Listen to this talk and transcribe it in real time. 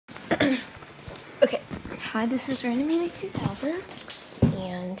Hi, this is Randomly 2000,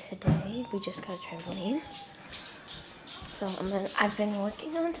 and today we just got a trampoline. So I've been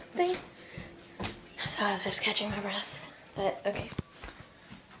working on something, so I was just catching my breath. But okay,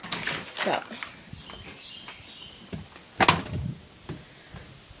 so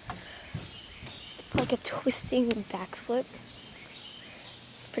it's like a twisting backflip.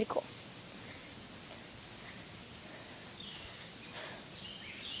 Pretty cool.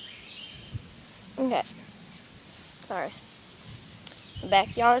 Okay. Sorry. The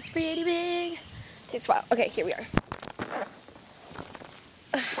backyard's pretty big. Takes a while. Okay, here we are.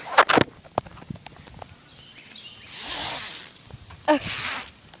 Okay.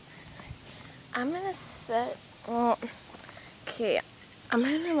 I'm gonna set. Well, okay. I'm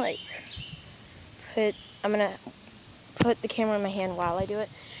gonna put the camera in my hand while I do it,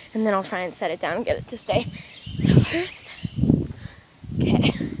 and then I'll try and set it down and get it to stay. So first,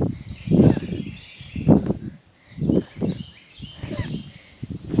 okay.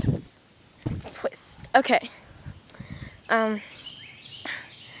 Twist. Okay. Now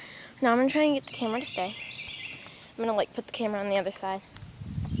I'm gonna try and get the camera to stay. I'm gonna put the camera on the other side.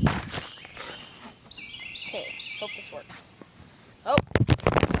 Okay, hope this works. Oh.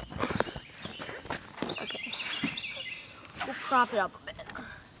 Okay. We'll prop it up a bit.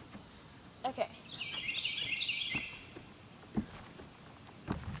 Okay.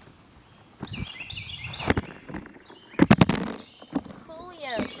 Cool,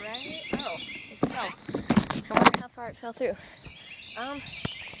 yes, right? Oh, it fell. I wonder how far it fell through.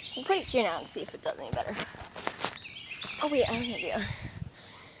 We'll put it here now and see if it does any better. Oh wait, I have an idea.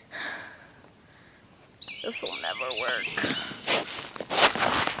 This will never work.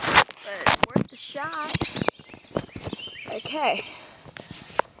 But it's worth a shot. Okay.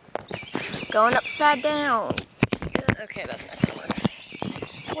 Going upside down. Good. Okay, that's not gonna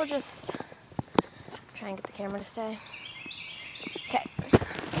work. We'll just try and get the camera to stay. Okay.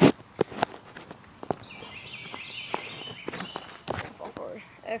 It's gonna fall forward.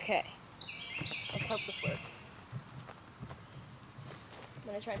 Okay. Let's hope this works. I'm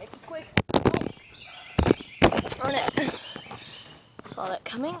gonna try and make this quick. Darn it. Saw that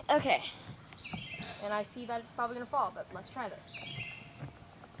coming. Okay. And I see that it's probably gonna fall, but let's try this.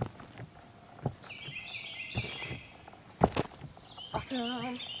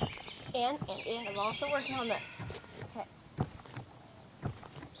 Awesome. And I'm also working on this. Okay.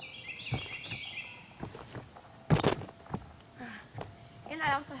 And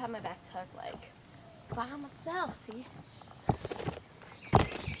I also have my back tucked by myself, see?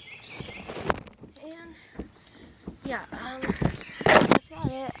 And yeah, that's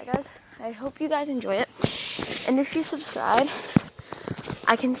about it, guys. I hope you guys enjoy it. And if you subscribe,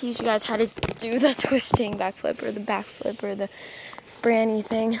 I can teach you guys how to do the twisting backflip or the backflip or the branny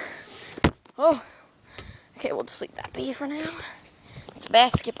thing. Oh, okay, we'll just leave that be for now. It's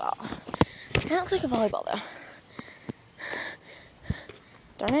basketball. It looks like a volleyball though.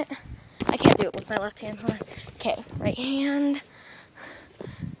 Darn it. I can't do it with my left hand. Hold on. Okay, right hand.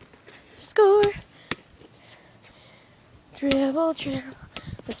 Score. Dribble, dribble.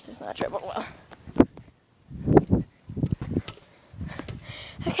 This does not dribble well.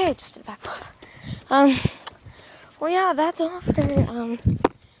 Okay, just did a backflip. Well, yeah, that's all for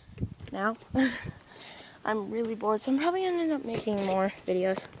now. I'm really bored, so I'm probably gonna end up making more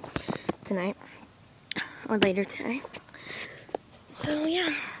videos tonight or later tonight. So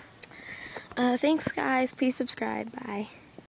yeah. Thanks, guys. Please subscribe. Bye.